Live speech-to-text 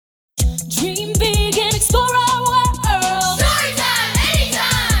Dream big and explore our world. Storytime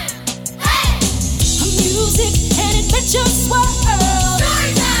anytime! Hey! A music and adventure swirl.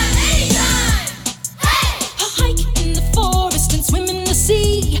 Storytime anytime! Hey! A hike in the forest and swim in the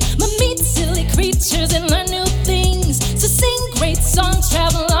sea. Meet silly creatures and learn new things. So sing great songs,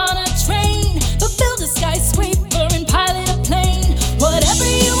 travel on a train, but build a skyscraper and pilot a plane. Whatever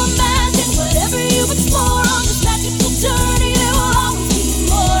you imagine, whatever you explore on this magical journey, there will always be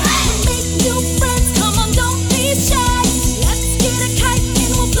more. Make new friends, come on, don't be shy. Let's get a kite and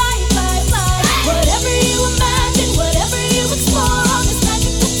we'll fly, fly, fly. Whatever you imagine, whatever you explore on this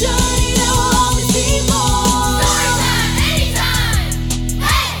magical journey, there will always be more. Storytime anytime!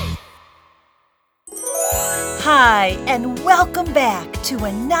 Hey! Hi, and welcome back to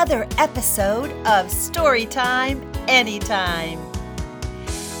another episode of Storytime Anytime.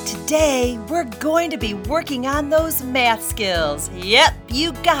 Today, we're going to be working on those math skills. Yep,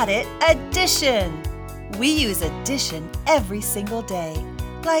 you got it, addition. We use addition every single day.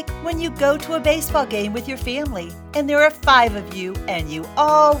 Like when you go to a baseball game with your family and there are 5 of you and you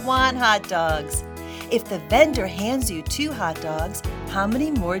all want hot dogs. If the vendor hands you 2 hot dogs, how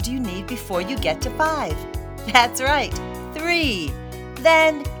many more do you need before you get to 5? That's right, 3.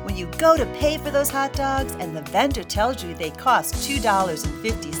 Then, when you go to pay for those hot dogs and the vendor tells you they cost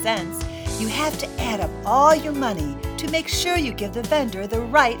 $2.50, you have to add up all your money to make sure you give the vendor the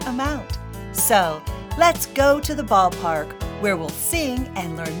right amount. So, let's go to the ballpark where we'll sing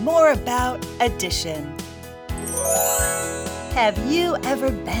and learn more about addition. Have you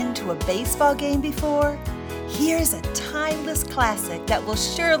ever been to a baseball game before? Here's a timeless classic that will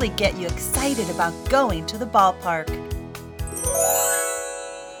surely get you excited about going to the ballpark.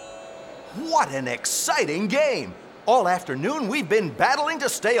 What an exciting game! All afternoon we've been battling to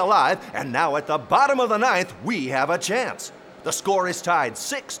stay alive, and now at the bottom of the 9th we have a chance. The score is tied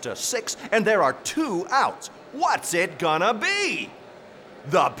 6-6, and there are 2 outs. What's it gonna be?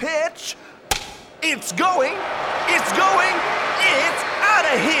 The pitch? It's going! It's going! It's out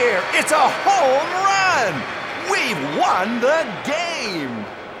of here! It's a home run! We've won the game!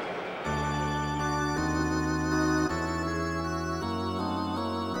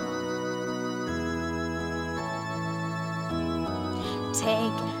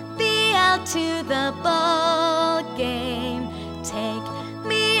 Take me out to the ball game. Take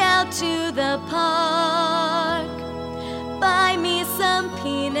me out to the park. Buy me some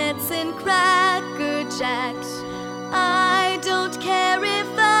peanuts and Cracker Jacks. I don't care if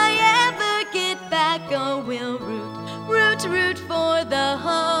I ever get back. Oh, we'll root for the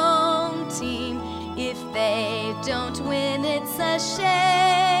home team. If they don't win, it's a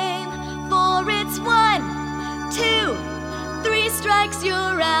shame. For it's 1, 2, 3 strikes,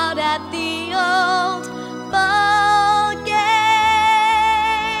 you're out at the old ball game.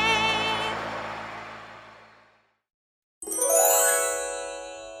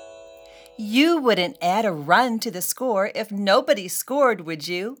 You wouldn't add a run to the score if nobody scored, would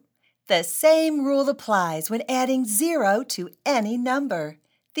you? The same rule applies when adding 0 to any number.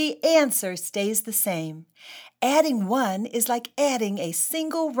 The answer stays the same. Adding 1 is like adding a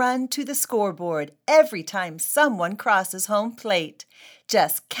single run to the scoreboard every time someone crosses home plate.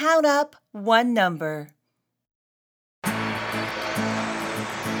 Just count up 1 number.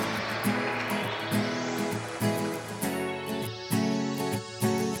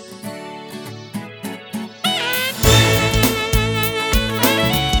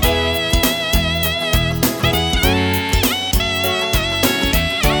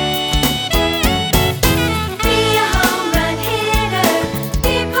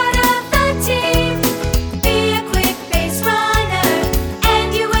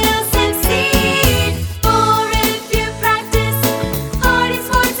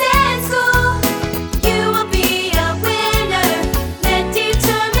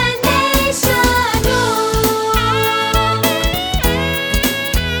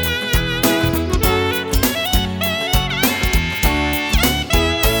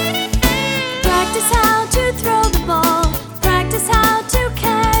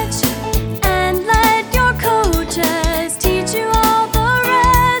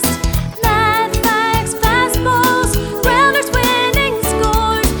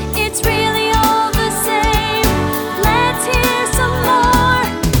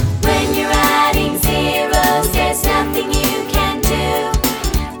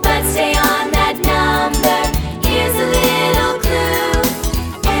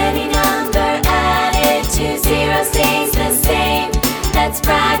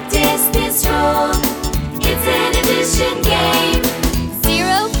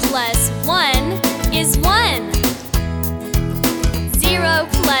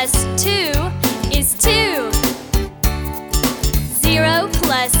 plus 2 is 2. 0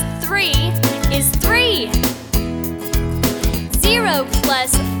 plus 3 is 3. 0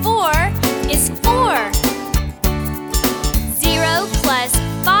 plus 4 is 4. 0 plus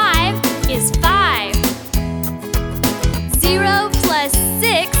 5 is 5. 0 plus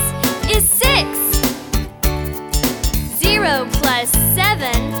 6 is 6. 0 plus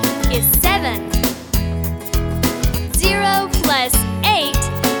 7 is 7. 0 plus 8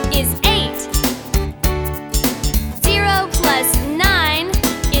 is 8. 0 plus 9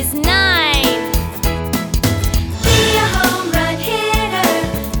 is 9. Be a home run hitter,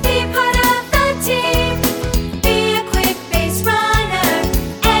 be part of the team. Be a quick base runner,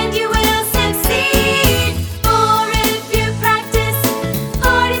 and you will succeed. For if you practice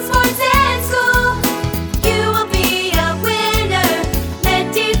hard in sports and school, you will be a winner. Let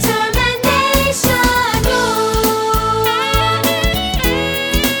determination rule.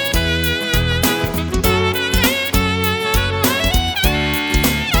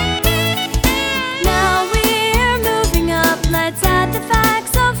 Now we're moving up, let's add the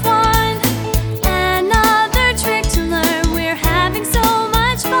facts of one. Another trick to learn, we're having so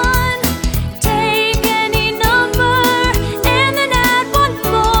much fun. Take any number and then add one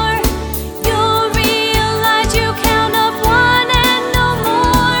more. You'll realize you count up one and no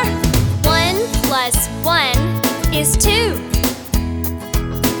more. 1 plus 1 is 2.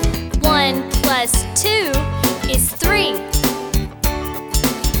 1 plus 2 is 3.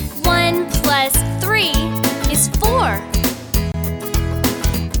 1 plus 3 is 4.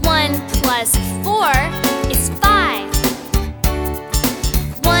 1 plus 4 is 5.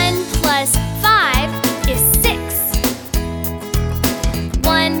 1 plus 5 is 6.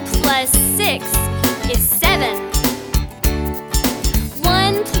 1 plus 6 is 7.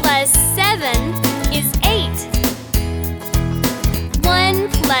 1 plus 7 is 8. 1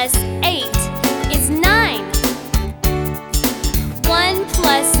 plus 8 is 9. 1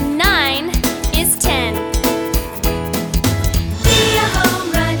 plus 9 is 10. Be a home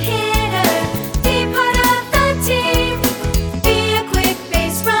run hitter, be part of the team. Be a quick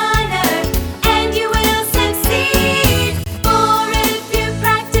base runner, and you will succeed. For if you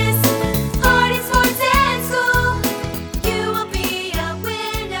practice hard in sports and school, you will be a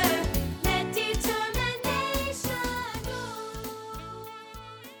winner. Let determination rule.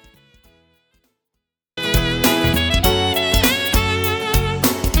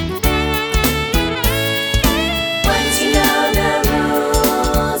 Once you know the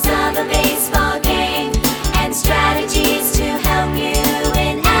rules of a baseball game and strategies to help you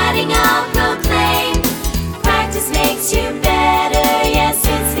in adding up, proclaim. Practice makes you better, yes,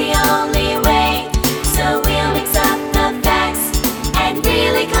 it's the only way. So we'll mix up the facts and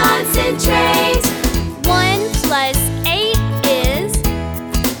really concentrate. 1 plus 8 is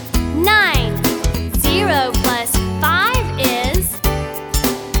 9. 0 plus 5 is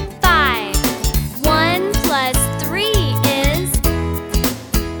 5. 1 plus 3 is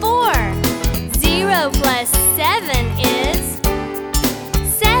 4. 0 plus 7 is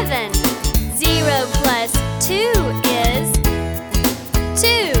 7. 0 plus 2 is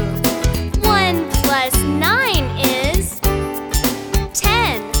 2. 1 plus 9 is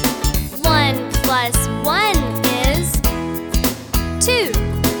 10. 1 plus 1 is 2.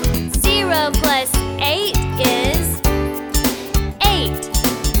 0 plus 8 is 8.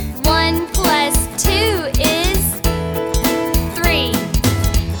 1 plus 2 is 3.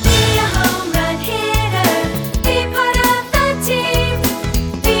 Be a home run hitter, be part of the team.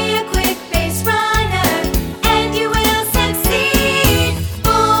 Be a quick base runner, and you will succeed.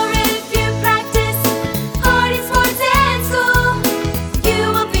 For if you practice hard in sports and school, you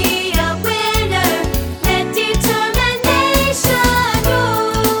will be a winner. Let determination rule.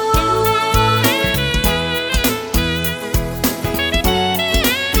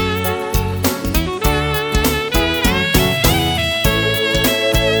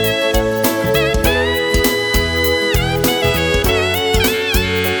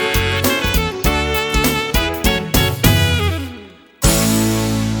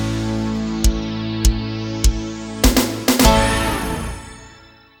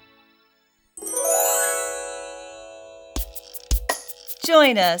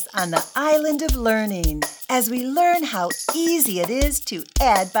 Join us on the island of learning as we learn how easy it is to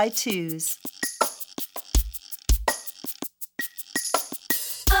add by twos.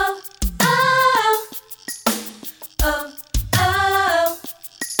 Oh, oh, oh, oh, oh,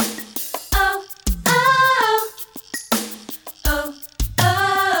 oh, oh, oh, oh,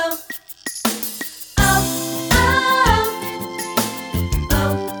 oh, oh,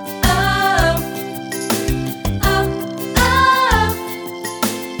 oh,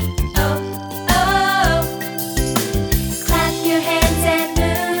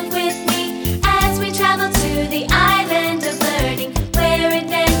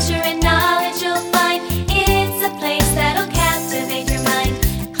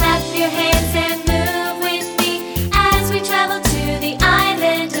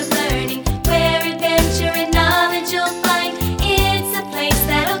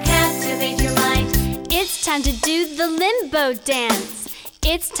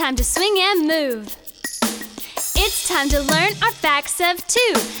 It's time to swing and move. It's time to learn our facts of 2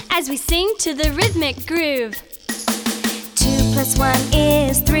 as we sing to the rhythmic groove. 2 plus 1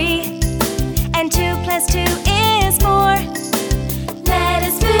 is 3, and 2 plus 2 is 4. Let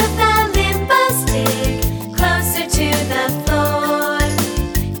us move the limbo stick closer to the floor.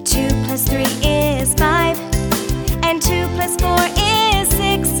 2 plus 3 is 5, and 2 plus 4 is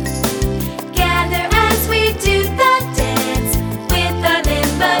 6. Gather as we do the dance with our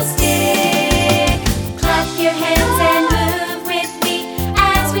limbo stick. Clap your hands and move with me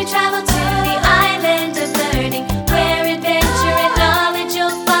as we travel to the island of learning, where adventure and knowledge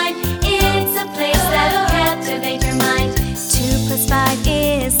you'll find. It's a place that'll captivate your mind. 2 plus 5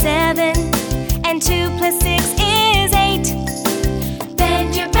 is 7, and 2 plus 6 is 8.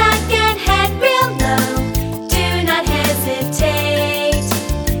 Bend your back and head real low, do not hesitate.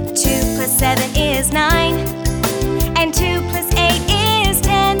 2 plus 7 is 9, and 2 plus 8 is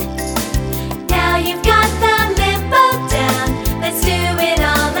 10. Now you've got the limbo down, let's do it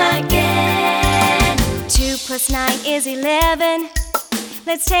all again. 2 plus 9 is 11,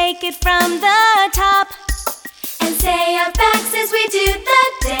 let's take it from the top and say our facts as we do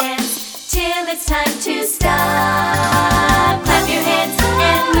the dance till it's time to stop. Clap your hands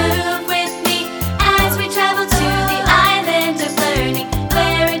and move with me as we travel to the island of learning,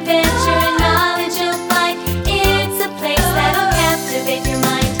 where adventure and knowledge you'll find. It's a place that'll captivate your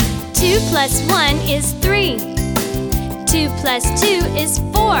mind. 2 plus 1 is 3. 2 plus 2 is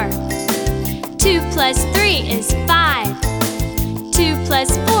 4. 2 plus 3 is 5. 2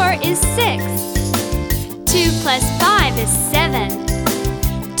 plus 4 is 6. 2 plus 5 is 7.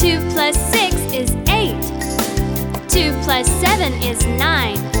 2 plus 6 is 8. 2 plus 7 is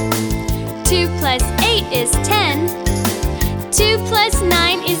 9. 2 plus 8 is 10. 2 plus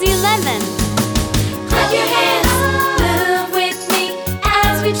 9 is 11. Clap your hands, move with me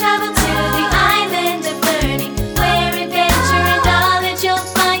as we travel to the island of learning, where adventure and knowledge you'll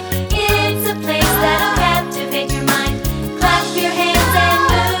find. It's a place that'll captivate your mind. Clap your hands and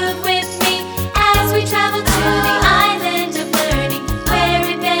move with me as we travel to the island of learning, where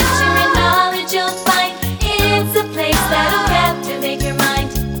adventure and knowledge you'll find. It's a place that'll captivate your mind.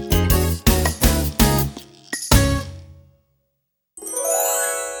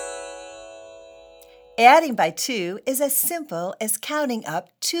 Adding by 2 is as simple as counting up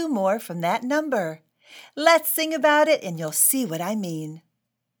 2 more from that number. Let's sing about it and you'll see what I mean.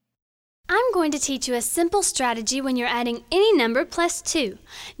 I'm going to teach you a simple strategy when you're adding any number plus 2.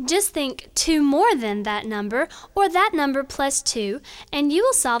 Just think 2 more than that number or that number plus 2, and you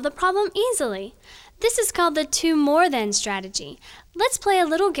will solve the problem easily. This is called the 2 more than strategy. Let's play a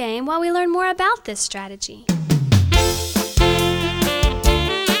little game while we learn more about this strategy.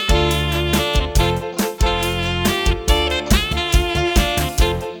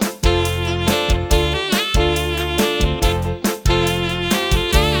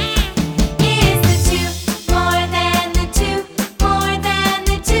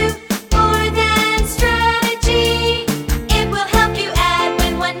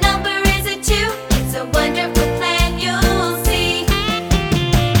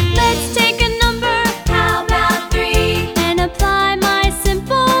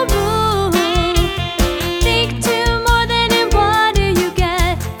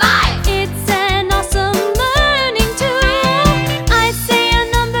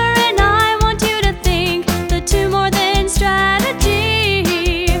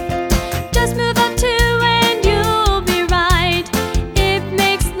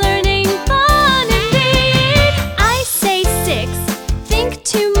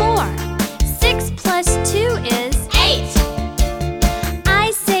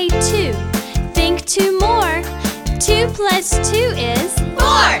 Plus 2 is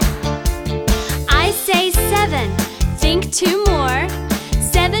 4. I say 7. Think 2 more.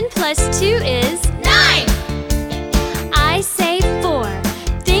 7 plus 2 is 9. I say 4.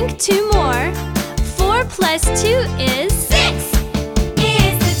 Think 2 more. 4 plus 2 is 6.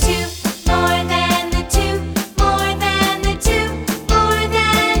 Is the 2 more than the 2, more than the 2, more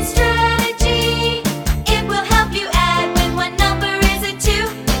than strategy? It will help you add when one number is a 2.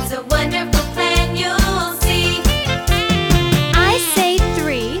 It's a wonderful plan, you'll see. I say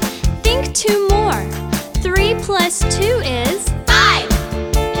 3. Think 2 more. 3 plus 2 is 5.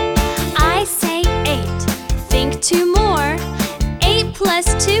 I say 8. Think 2 more. 8 plus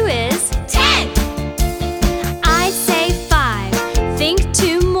 2 is 10. I say 5. Think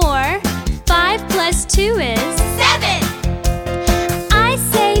 2 more. 5 plus 2 is 7. I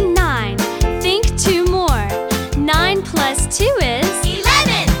say 9. Think 2 more. 9 plus 2 is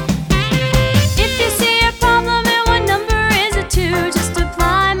 11. If you see a problem and one number is a 2, just apply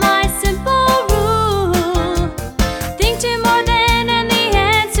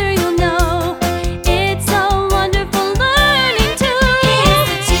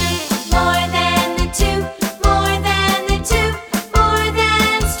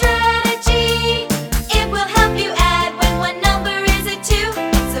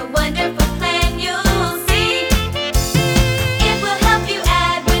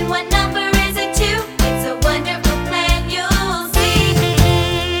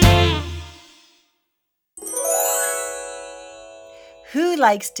Who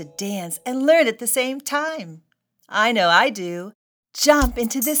likes to dance and learn at the same time? I know I do. Jump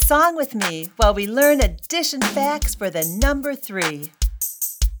into this song with me while we learn addition facts for the number 3.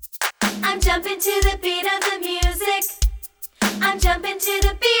 I'm jumping to the beat of the music. I'm jumping to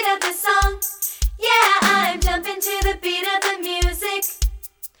the beat of the song. Yeah, I'm jumping to the beat of the music.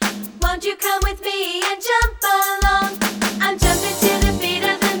 Won't you come with me and jump along? I'm jumping to the beat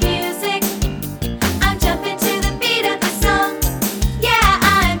of the music. I'm jumping to the beat of the song. Yeah,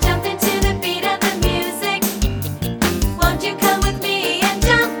 I'm jumping to the beat of the music. Won't you come with me and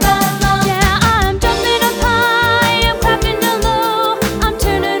jump along? Yeah, I'm jumping up high, I'm clapping down low. I'm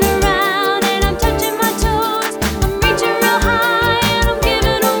turning around and I'm touching my toes. I'm reaching real high and I'm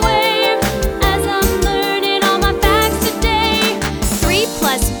giving a wave as I'm learning all my facts today. 3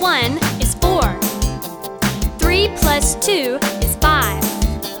 plus 1 is 4. 3 plus 2 is 5.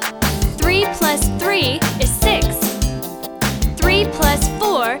 3 plus 3 is 6. 3 plus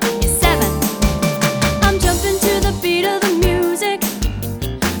 4 is 7. I'm jumping to the beat of the music.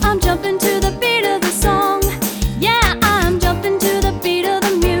 I'm jumping to the beat of the song. Yeah, I'm jumping to the beat of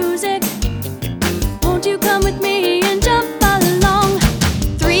the music. Won't you come with me and jump along?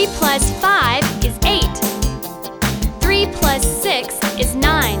 3 plus 5 is 8. 3 plus 6 is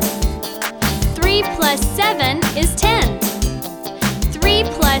 9. 3 plus 7 is 10. 3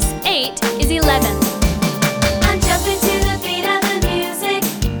 plus 8 is 11. I'm jumping to the beat of the music.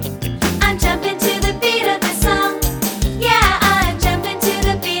 I'm jumping to the beat of the song. Yeah, I'm jumping to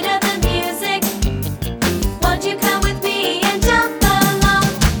the beat of the music. Won't you come with me and jump along?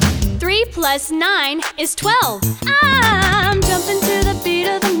 3 plus 9 is 12. I'm jumping to the beat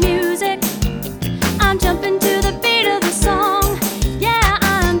of the music. I'm jumping to the beat of the song. Yeah,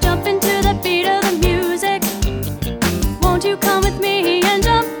 I'm jumping to the beat of the music. Won't you come with me and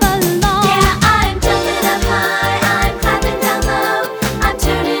jump along? Yeah, I'm jumping up high, I'm clapping down low. I'm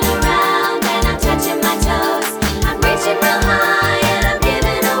turning around and I'm touching my toes. I'm reaching real high and I'm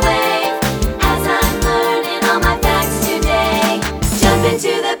giving a wave as I'm learning all my facts today. Jumping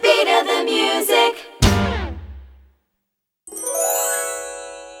to the beat of the music.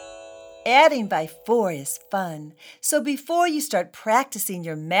 Adding by 4 is fun. So before you start practicing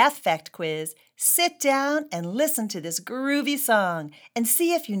your math fact quiz, sit down and listen to this groovy song and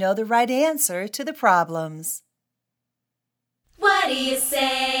see if you know the right answer to the problems. What do you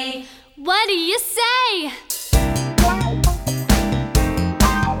say? What do you say?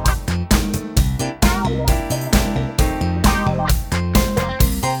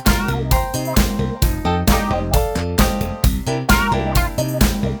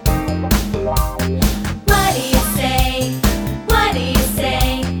 What do you say? What do you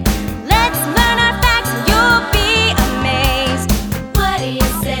say? Let's learn our facts and you'll be amazed. What do you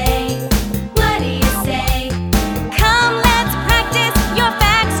say? What do you say? Come, let's practice your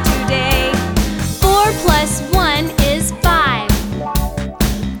facts today. 4 plus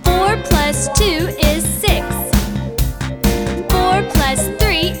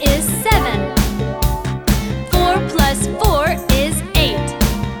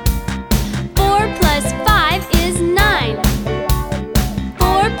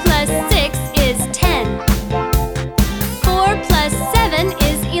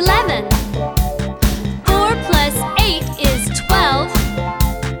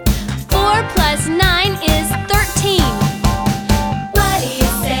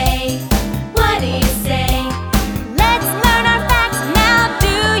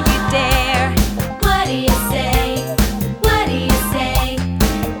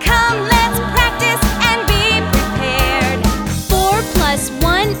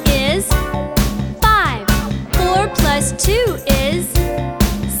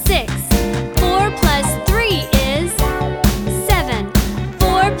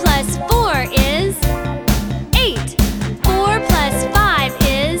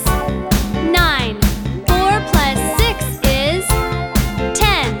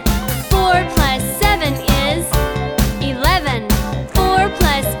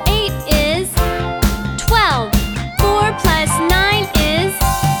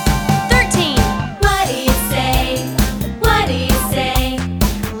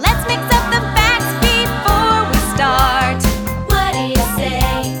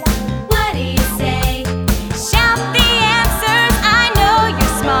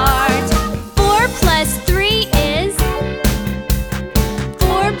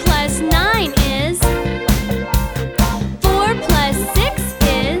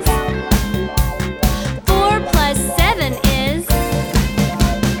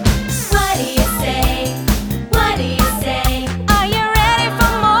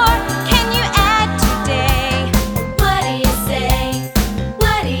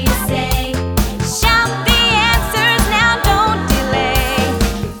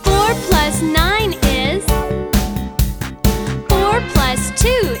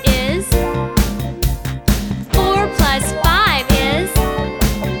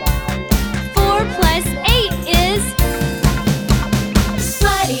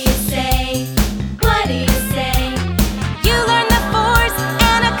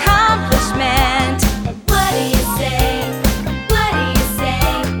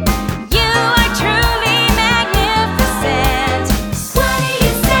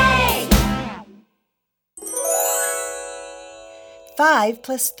 5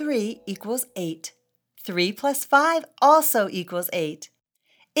 plus 3 equals 8. 3 plus 5 also equals 8.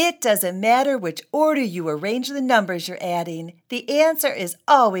 It doesn't matter which order you arrange the numbers you're adding. The answer is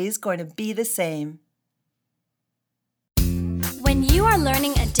always going to be the same. When you are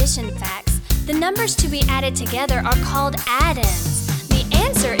learning addition facts, the numbers to be added together are called add-ins. The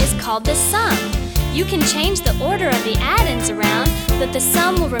answer is called the sum. You can change the order of the add-ins around, but the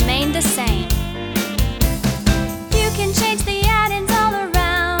sum will remain the same. You can change the add-ins all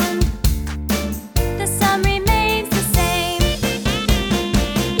around. The sum remains the same.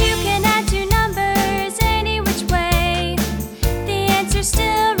 You can add two numbers any which way. The answer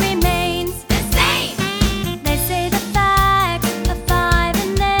still remains The same. Let's say the facts of 5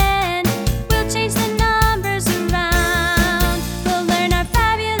 and then we'll change the numbers around. We'll learn our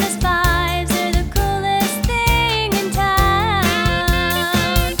fabulous fives. They're the coolest thing in town.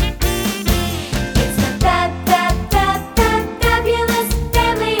 It's the fabulous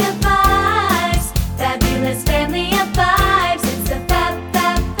family of fives. Fabulous family of fives. It's the fabulous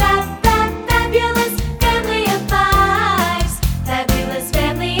family of fives. Fabulous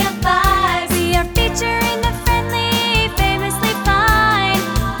family of fives. We are featuring the friendly, famously fine,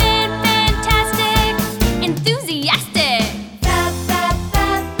 fantastic, enthusiastic.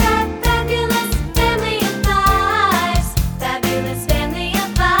 Fabulous family of fives. Fabulous family of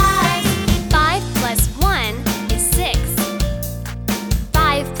fives. 5 plus 1 is 6.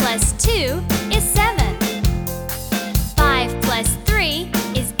 5 plus 2 is 7. 5 plus 3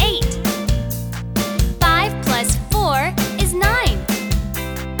 is 8. 5 plus 4 is 9.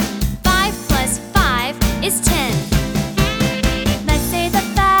 5 plus 5 is 10. Let's say the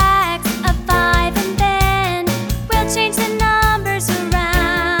facts of 5 and then we'll change the numbers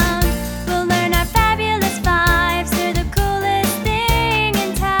around. We'll learn our fabulous fives. They're the coolest thing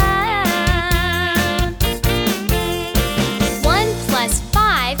in town. 1 plus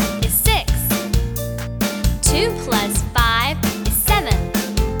 5 is 6.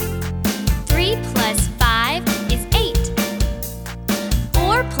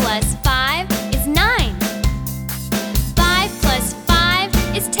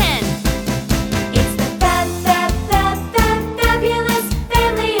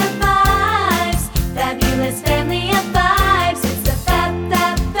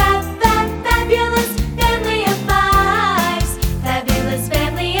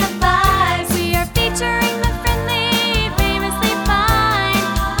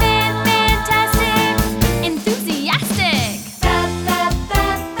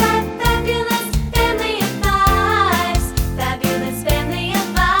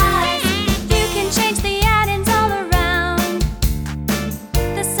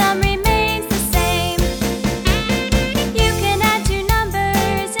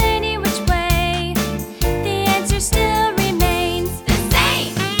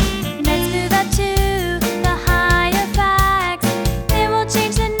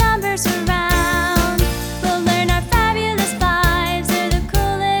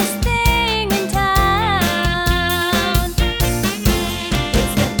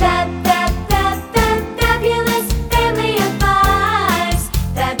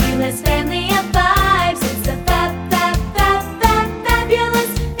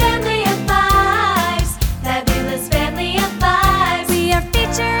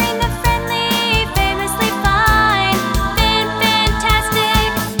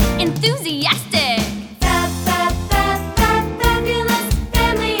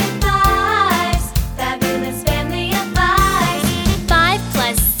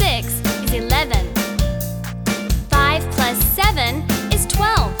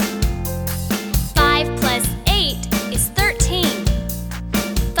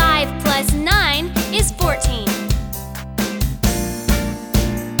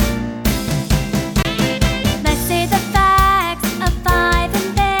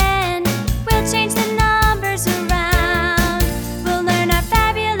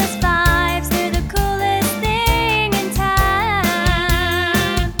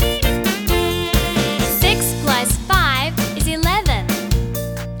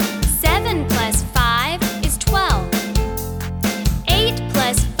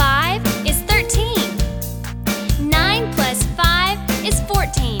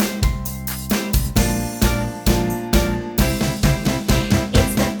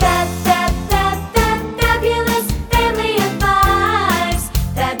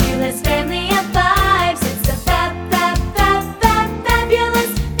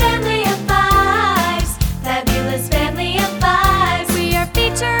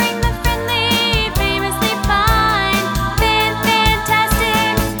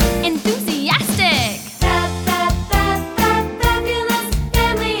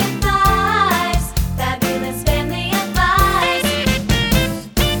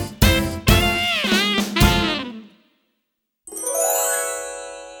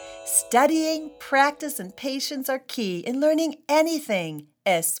 Studying, practice, and patience are key in learning anything,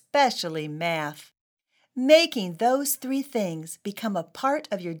 especially math. Making those 3 things become a part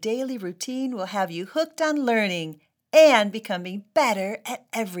of your daily routine will have you hooked on learning and becoming better at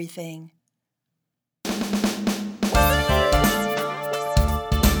everything.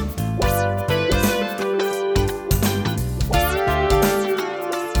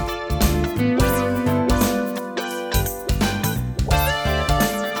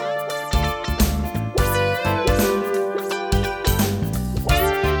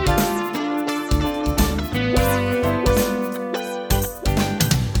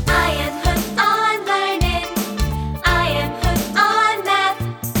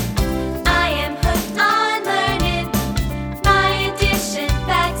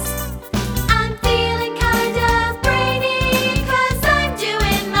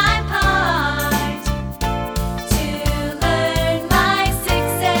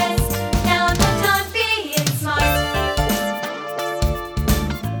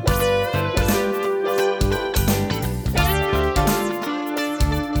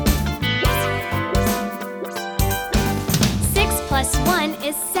 Plus 1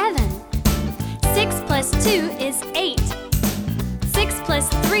 is 7. 6 plus 2 is 8. 6 plus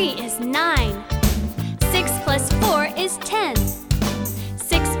 3 is 9. 6 plus 4 is 10.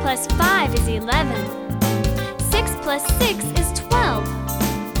 6 plus 5 is 11. 6 plus 6 is 12.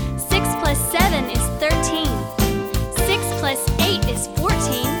 6 plus 7 is 13. 6 plus 8 is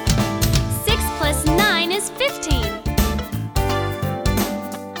 14. 6 plus 9 is 15.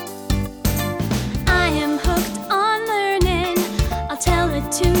 I am hooked on learning. I'll tell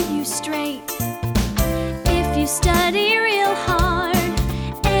it to you straight. If you study real hard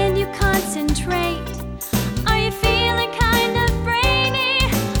and you concentrate, are you feeling kind of brainy?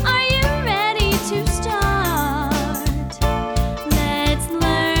 Are you ready to start? Let's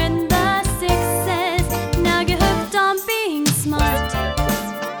learn the 6s. Now get hooked on being smart.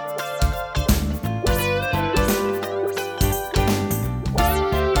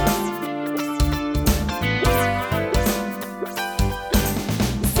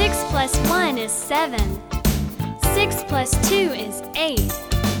 6 plus 1 is 7. 6 plus 2 is 8.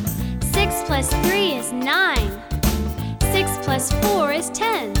 6 plus 3 is 9. 6 plus 4 is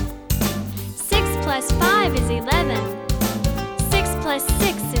 10. 6 plus 5 is 11. 6 plus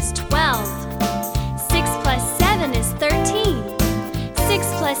 6 is 12. 6 plus 7 is 13. 6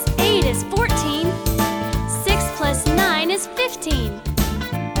 plus 8 is 14. 6 plus 9 is 15.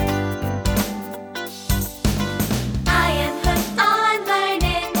 I am hooked on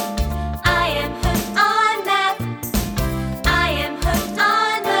learning. I am hooked on math. I am hooked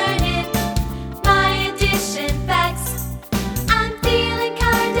on learning my addition facts. I'm feeling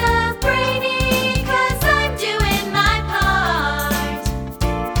kind of brainy 'cause I'm doing my part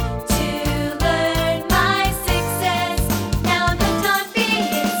to learn my 6s. Now I'm hooked on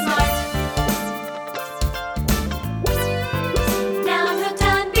being smart. Now I'm hooked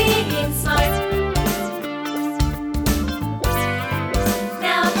on being smart.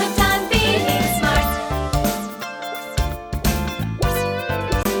 Now I'm hooked on being smart.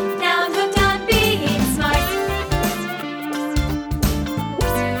 Now I'm hooked on being smart.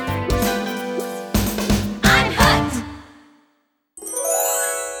 I'm hooked!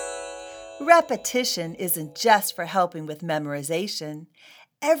 Repetition isn't just for helping with memorization.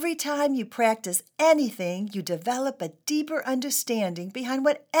 Every time you practice anything, you develop a deeper understanding behind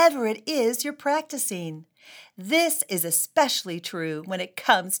whatever it is you're practicing. This is especially true when it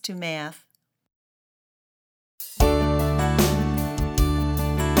comes to math.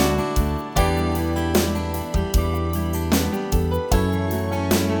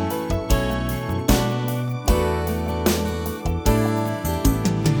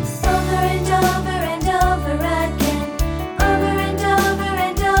 Over and over and over again. Over and over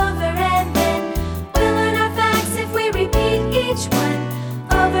and over and then we'll learn our facts if we repeat each one.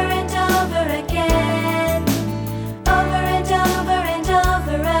 Over and over again. Over and over and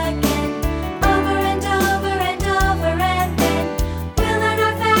over again. Over and over and over and then we'll learn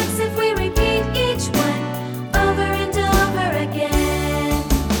our facts if we repeat each one. Over and over again.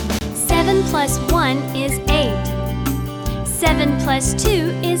 7 plus 1 is 8. 7 plus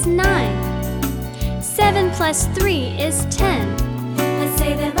 2 is 9. 7 plus 3 is 10. Let's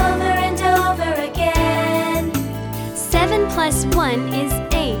say them over and over again. 7 plus 1 is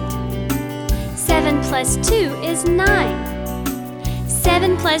 8. 7 plus 2 is 9.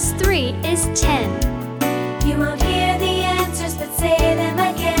 7 plus 3 is 10. You won't hear the answers, but say them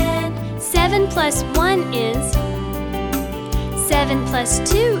again. 7 plus 1 is. 7 plus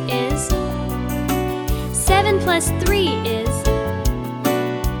 2 is. 7 plus 3 is.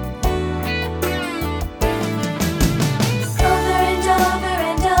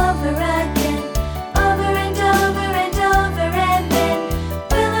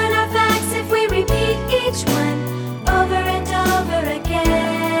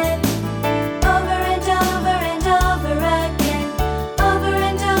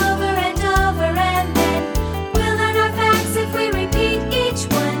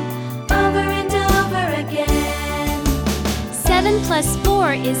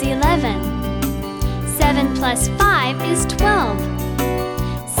 4 is 11. 7 plus 5 is 12.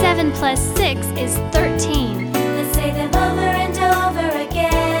 7 plus 6 is 13. Let's say them over and over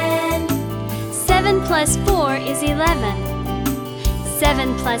again. 7 plus 4 is 11.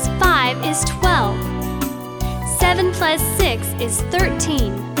 7 plus 5 is 12. 7 plus 6 is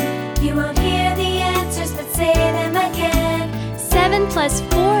 13. You won't hear the answers, but say them again. 7 plus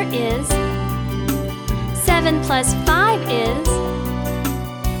 4 is 7 plus 5 is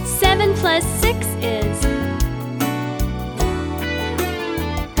 7 plus 6 is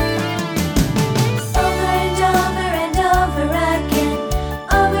Over and over and over again.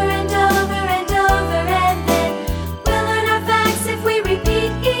 Over and over and over, and then we'll learn our facts if we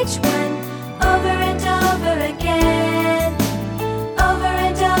repeat each one. Over and over again. Over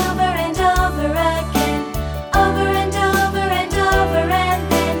and over and over again. Over and over and over, and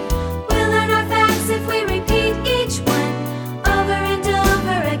then we'll learn our facts if we repeat each one. Over and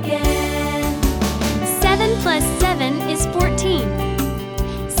over again. 7 plus 7 is 14.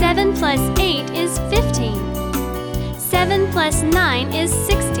 7 plus 8 is 15. 7 plus 9 is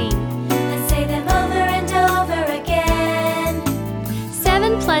 16. Let's say them over and over again.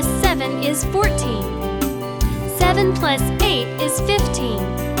 7 plus 7 is 14. 7 plus 8 is 15.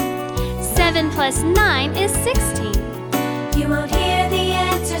 7 plus 9 is 16. You won't hear the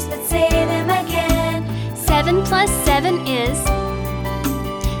answers, but say them again. 7 plus 7 is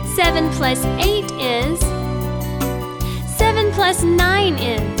 7 plus 8 is 7 plus 9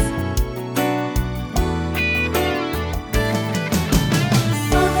 is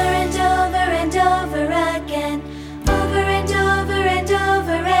Over and over and over again. Over and over and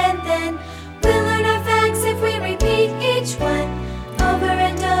over, and then we'll learn our facts if we repeat each one. Over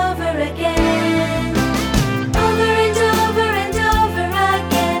and over again. Over and over and over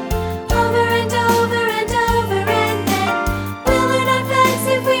again. Over and over and over, and then we'll learn our facts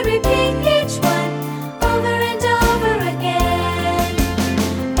if we repeat each one. Over and over again.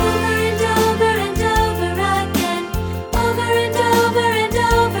 Over and over and over again. Over and over and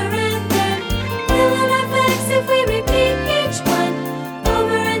over, and then we'll learn our facts if we repeat each one.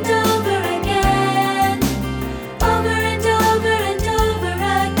 Over and over again. Over and over and over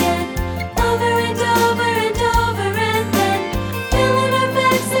again. Over and over and over, and then we'll learn our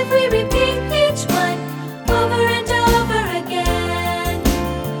facts if we repeat each one. Over and over again.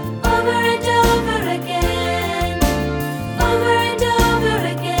 Over and over again. Over and over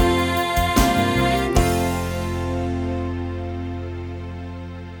again.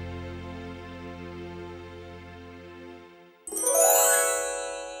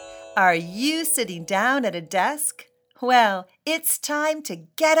 Are you sitting down at a desk? Well, it's time to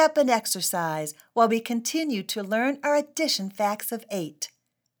get up and exercise while we continue to learn our addition facts of 8.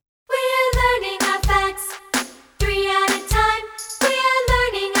 We are learning our facts, 3 at a time. We are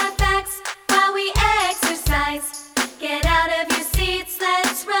learning our facts while we exercise. Get out of your seats,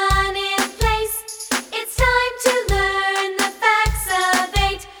 let's run in place. It's time to learn the facts of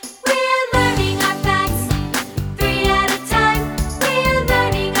 8. We are learning our facts, 3 at a time. We are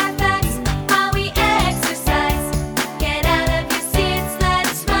learning our facts while we exercise. Get out of your seats,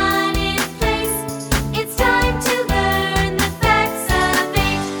 let's run in place. It's time to learn the facts of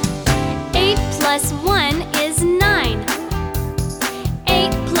 8. 8 plus 1 is 9.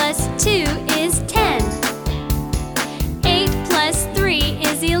 8 plus 2 is 10. 8 plus 3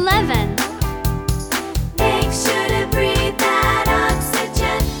 is 11. Make sure to breathe that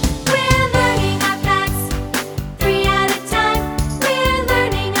oxygen. We're learning our facts, 3 at a time. We're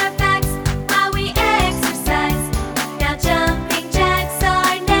learning our facts while we exercise. Now jumping jacks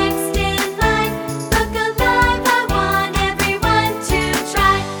are next in line. Look alive, I want everyone to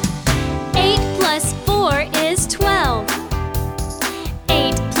try. 8 plus 4 is 12.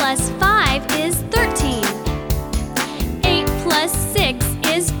 8 plus 5 is 13. 8 plus 6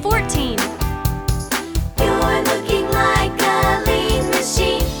 is 14. You're looking like a lean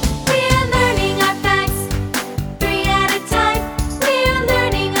machine. We're learning our facts, 3 at a time. We're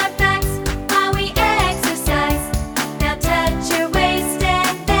learning our facts while we exercise. Now touch your waist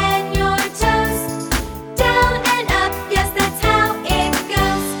and then your toes. Down and up, yes, that's how it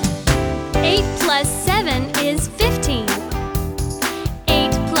goes. 8 plus 7 is 15.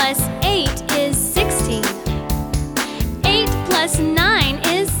 8 plus 8 is 16. 8 plus 9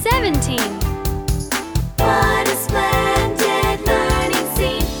 is 17.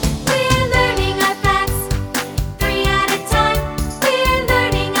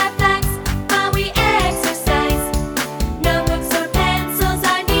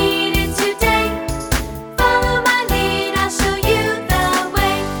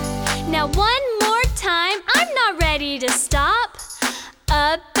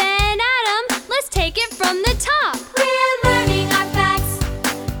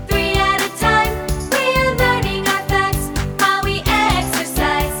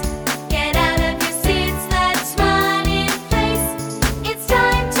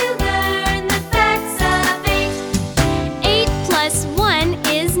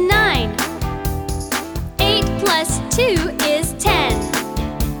 2 is 10.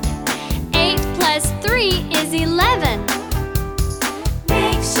 8 plus 3 is 11.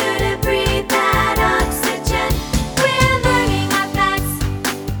 Make sure to breathe that oxygen. We're learning our facts,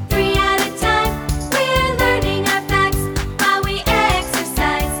 3 at a time. We're learning our facts while we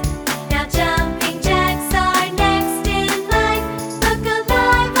exercise. Now jumping jacks are next in line. Look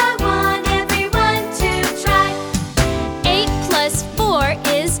alive, I want everyone to try. 8 plus 4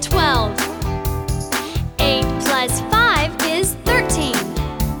 is 12. 8 plus 5 is 13.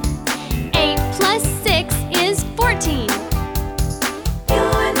 8 plus 6 is 14.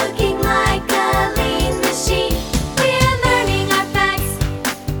 You're looking like a lean machine. We're learning our facts,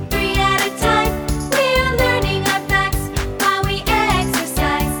 3 at a time. We're learning our facts while we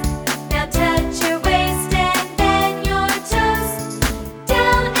exercise. Now touch your waist and then your toes.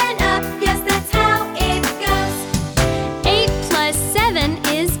 Down and up, yes, that's how it goes. 8 plus 7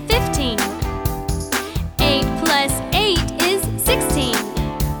 is 15. 8 plus 8 is 16.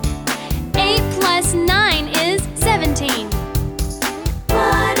 8 plus 9 is 17.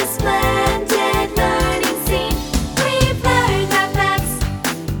 What a splendid learning scene. We've learned our facts,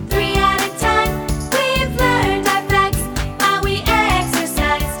 3 at a time. We've learned our facts while we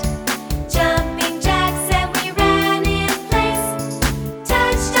exercised. Jumping jacks and we ran in place.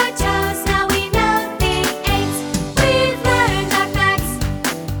 Touched our toes, now we know the 8s. We've learned our facts,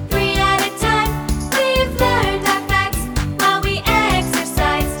 3 at a time. We've learned our facts while we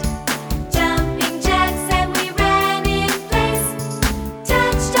exercised. Jumping jacks and we ran in place.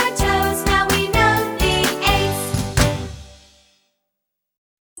 Touched our toes, now we know the 8s.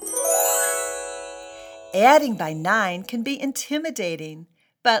 Adding by 9 can be intimidating,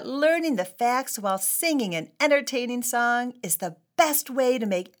 but learning the facts while singing an entertaining song is the best way to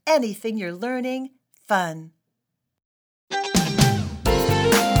make anything you're learning fun.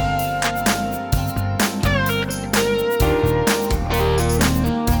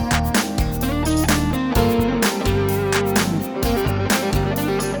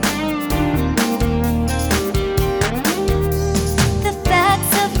 The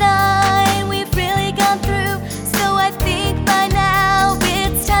facts of 9 we've really gone through, so I think by now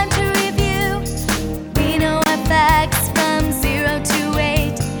it's time to review. We know our facts from 0 to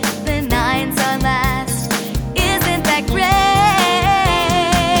 8. The 9's our last. Isn't that great?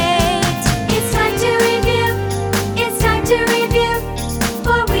 It's time to review. It's time to review.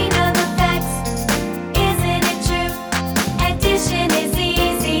 For we know the facts. Isn't it true? Addition is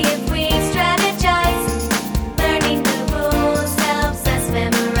easy if we strategize. Learning the rules helps us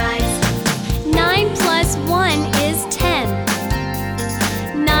memorize. 9 plus 1 is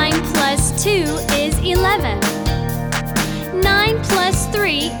 10. 9 plus 2 is 11. 9 plus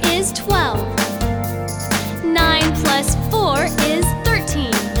 3 is 12. 9 plus 4 is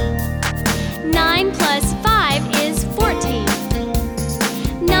 13. 9 plus 5 is 14.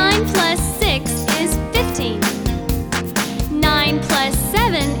 9 plus 6 is 15. 9 plus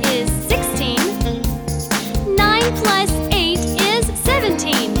 7 is 16. 9 plus 8 is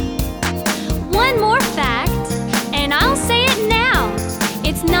 17. One more fact, and I'll say it now.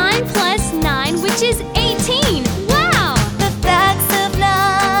 It's 9 plus 9, which is 18. Wow! The facts of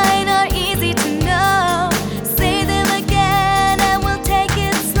 9 are easy to know. Say them again and we'll take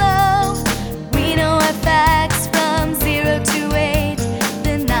it slow. We know our facts from 0 to 8.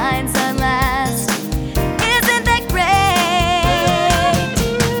 The 9's our last. Isn't that great?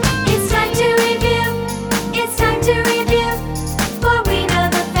 It's time to review. It's time to review. For we know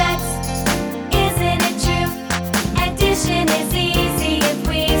the facts. Isn't it true? Addition is easy if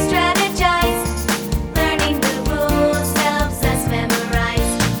we strategize. Learning the rules helps us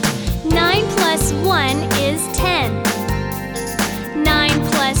memorize. 9 plus 1 is 10. 9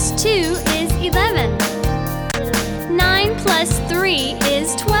 plus 2 is 11. 9 plus 3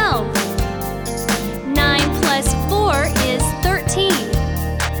 is 12. 9 plus 4 is 13.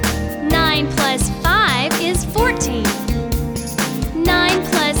 9 plus 5 is 14. 9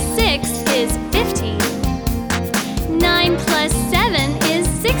 plus 6 is 15. 9 plus 7 is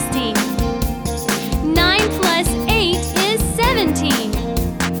 16. 9 plus 8 is 17.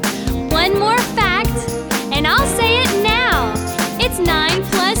 One more fact, and I'll say it now. It's 9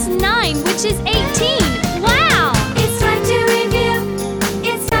 plus 9, which is 18. Wow! It's time to review.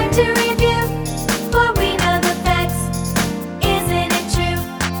 It's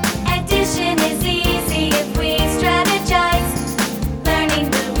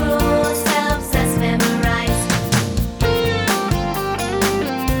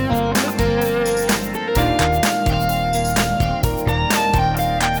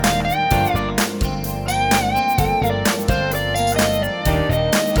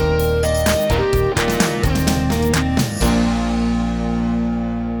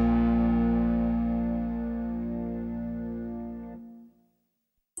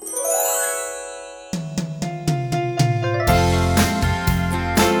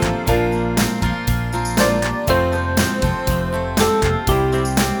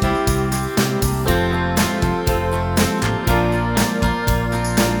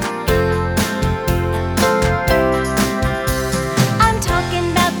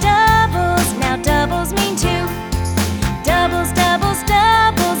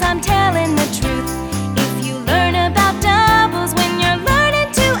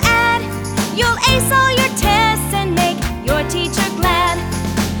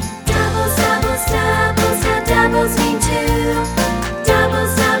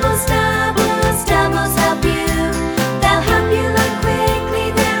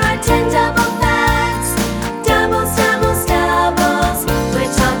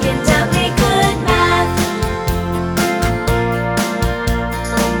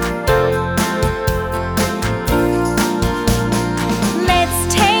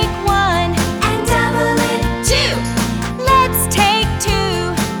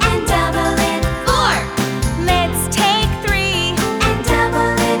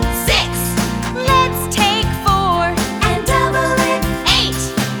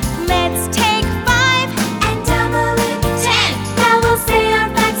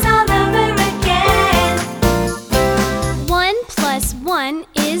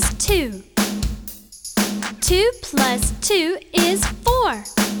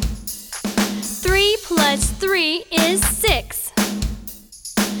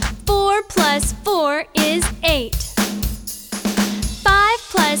 4 is 8. 5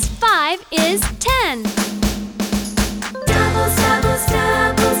 plus 5 is 10. Doubles, doubles,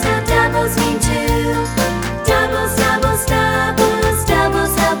 doubles, now doubles mean 2. Doubles, doubles, doubles,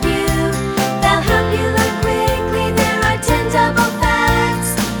 doubles help you. They'll help you learn quickly. There are 10 double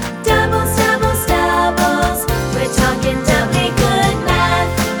facts. Doubles, doubles, doubles. We're talking doubly good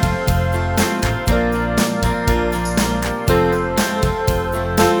math.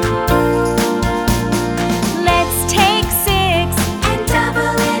 Let's take 6 And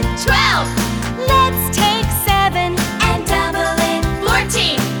double it. 12. Let's take 7 And double it.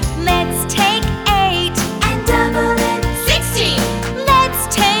 14. Let's take 8 And double it. 16. Let's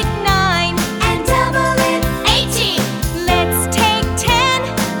take 9 And double it. 18. Let's take 10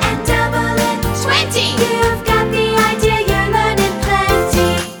 And double it. 20. You've got the idea. You're learning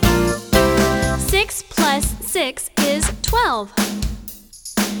plenty. 6 plus 6 is 12.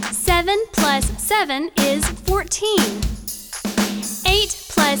 7 plus 7 is 14. 8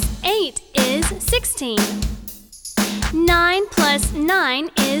 plus 8 is 16. 9 plus 9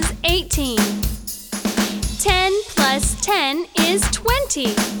 is 18. 10 plus 10 is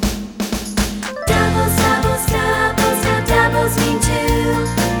 20. Doubles, doubles, doubles, now doubles mean 2.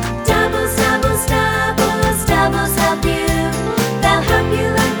 Doubles, doubles, doubles, doubles help you. They'll help you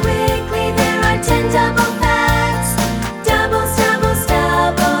learn quickly. There are 10 double facts. Doubles, doubles,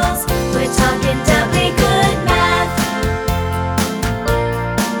 doubles. We're talking doubly good math.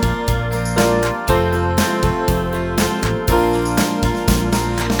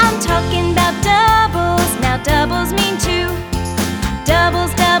 I'm talking about doubles. Now doubles mean 2.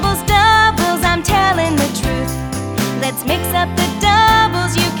 Doubles, doubles, doubles. I'm telling the truth. Let's mix up the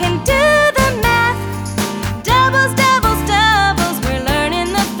doubles. You can do the math. Doubles, doubles, doubles. We're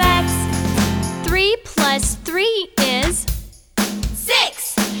learning the facts. 3 plus 3 is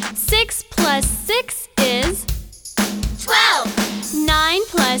 6. 6 plus 6 is 12. 9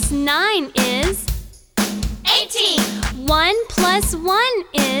 plus 9 is 18. 1 plus 1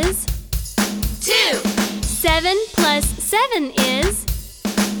 is 2. 7 plus 7 is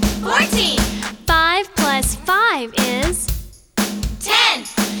 14. 5 plus 5 is 10.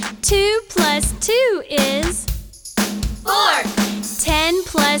 2 plus 2 is 4. 10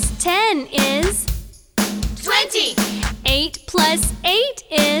 plus 10 is 20. 8 plus 8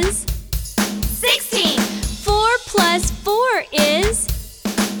 is 16. 4 plus 4 is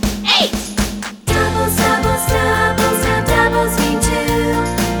 8. Doubles, doubles, doubles, now doubles mean 2.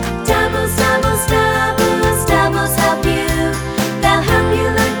 Doubles, doubles, doubles, doubles help you. They'll help you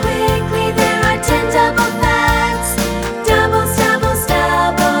learn quickly. There are 10 double facts. Doubles, doubles,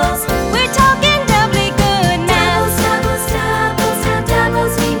 doubles. We're talking doubly good Doubles, math. doubles, doubles, now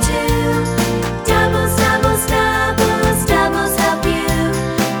doubles mean 2. Doubles, doubles, doubles, doubles help you.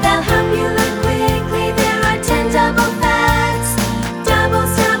 They'll help you learn quickly. There are 10 double facts.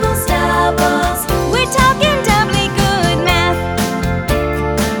 Doubles, doubles, doubles. We're talking doubly good math.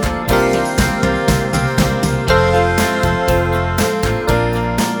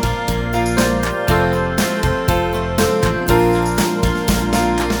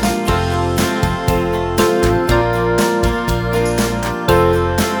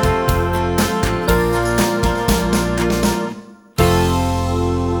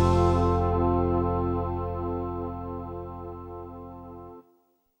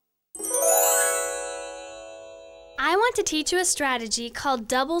 I want to teach you a strategy called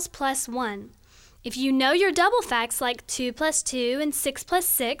doubles plus 1. If you know your double facts like 2 plus 2 and 6 plus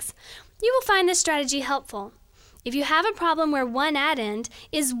 6, you will find this strategy helpful. If you have a problem where one addend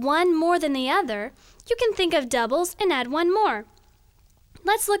is one more than the other, you can think of doubles and add one more.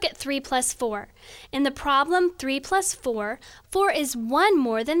 Let's look at 3 plus 4. In the problem 3 plus 4, 4 is one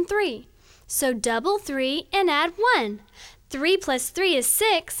more than 3. So double 3 and add 1. 3 plus 3 is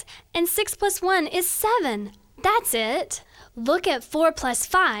 6, and 6 plus 1 is 7. That's it. Look at 4 plus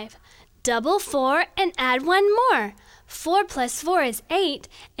 5. Double 4 and add one more. 4 plus 4 is 8,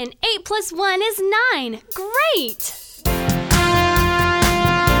 and 8 plus 1 is 9. Great!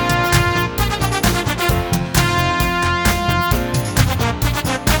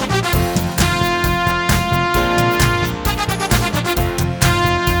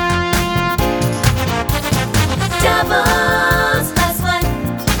 Doubles plus 1.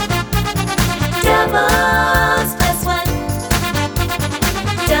 Doubles plus 1.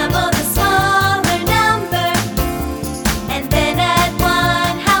 Double the smaller number and then add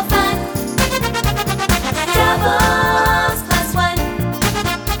 1. How fun! Doubles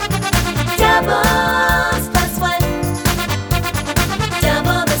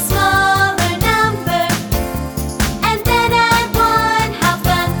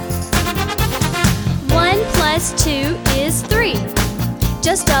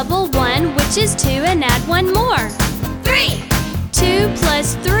Just double 1, which is 2, and add 1 more. 3. 2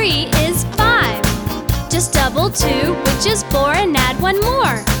 plus 3 is 5. Just double 2, which is 4, and add 1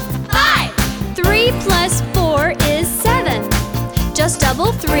 more. 5. 3 plus 4 is 7. Just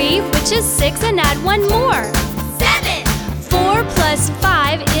double 3, which is 6, and add 1 more. 7. 4 plus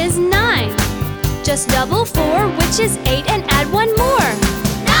 5 is 9. Just double 4, which is 8, and add 1 more.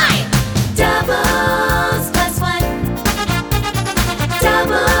 9. Doubles plus 1.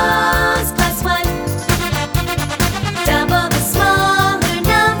 Doubles plus 1. Double the smaller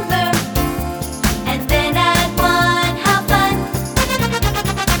number and then add 1. How fun!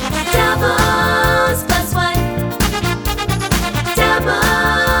 Doubles plus 1.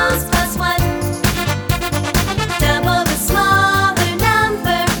 Doubles plus 1. Double the smaller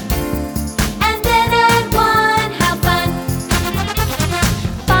number and then add 1. How fun!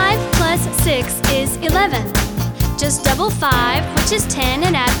 5 plus 6 is 11. Just double 5, which is 10,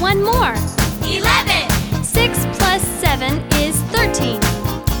 and add 1 more. 11. 6 plus 7 is 13.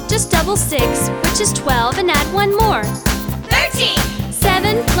 Just double 6, which is 12, and add 1 more. 13.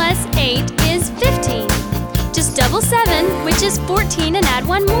 7 plus 8 is 15. Just double 7, which is 14, and add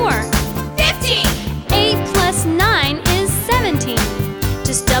 1 more. 15. 8 plus 9 is 17.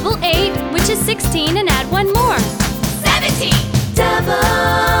 Just double 8, which is 16, and add 1 more. 17.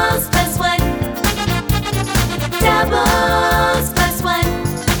 Doubles plus 1. Doubles plus 1.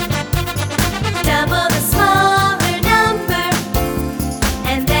 Double the smaller number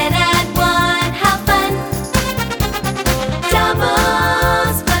and then add 1. How fun!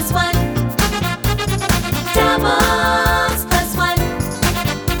 Doubles plus 1. Doubles plus 1.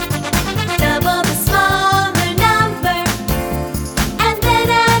 Double the smaller number and then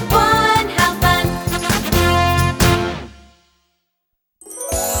add 1. How fun!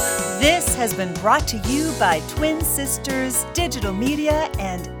 This has been brought to you by Twin Sisters Digital Media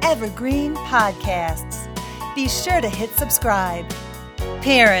and Evergreen Podcasts. Be sure to hit subscribe.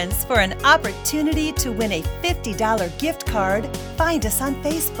 Parents, for an opportunity to win a $50 gift card, find us on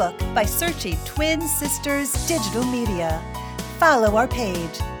Facebook by searching Twin Sisters Digital Media. Follow our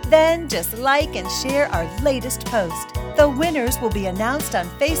page, then just like and share our latest post. The winners will be announced on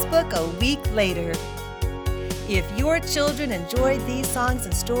Facebook a week later. If your children enjoyed these songs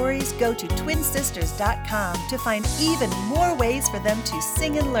and stories, go to twinsisters.com to find even more ways for them to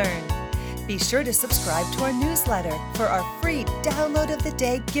sing and learn. Be sure to subscribe to our newsletter for our free download of the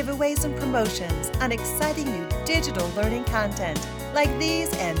day giveaways and promotions on exciting new digital learning content like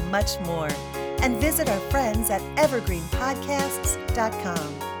these and much more. And visit our friends at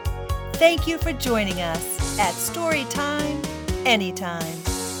evergreenpodcasts.com. Thank you for joining us at Storytime Anytime.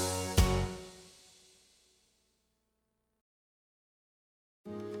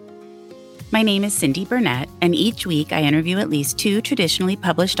 My name is Cindy Burnett, and each week I interview at least 2 traditionally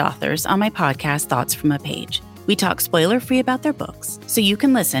published authors on my podcast, Thoughts from a Page. We talk spoiler-free about their books, so you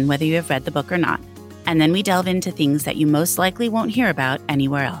can listen whether you have read the book or not. And then we delve into things that you most likely won't hear about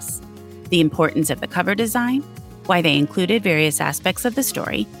anywhere else. The importance of the cover design, why they included various aspects of the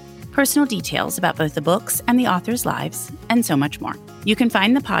story, personal details about both the books and the authors' lives, and so much more. You can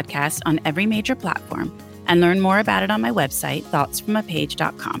find the podcast on every major platform and learn more about it on my website,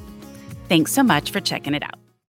 thoughtsfromapage.com. Thanks so much for checking it out.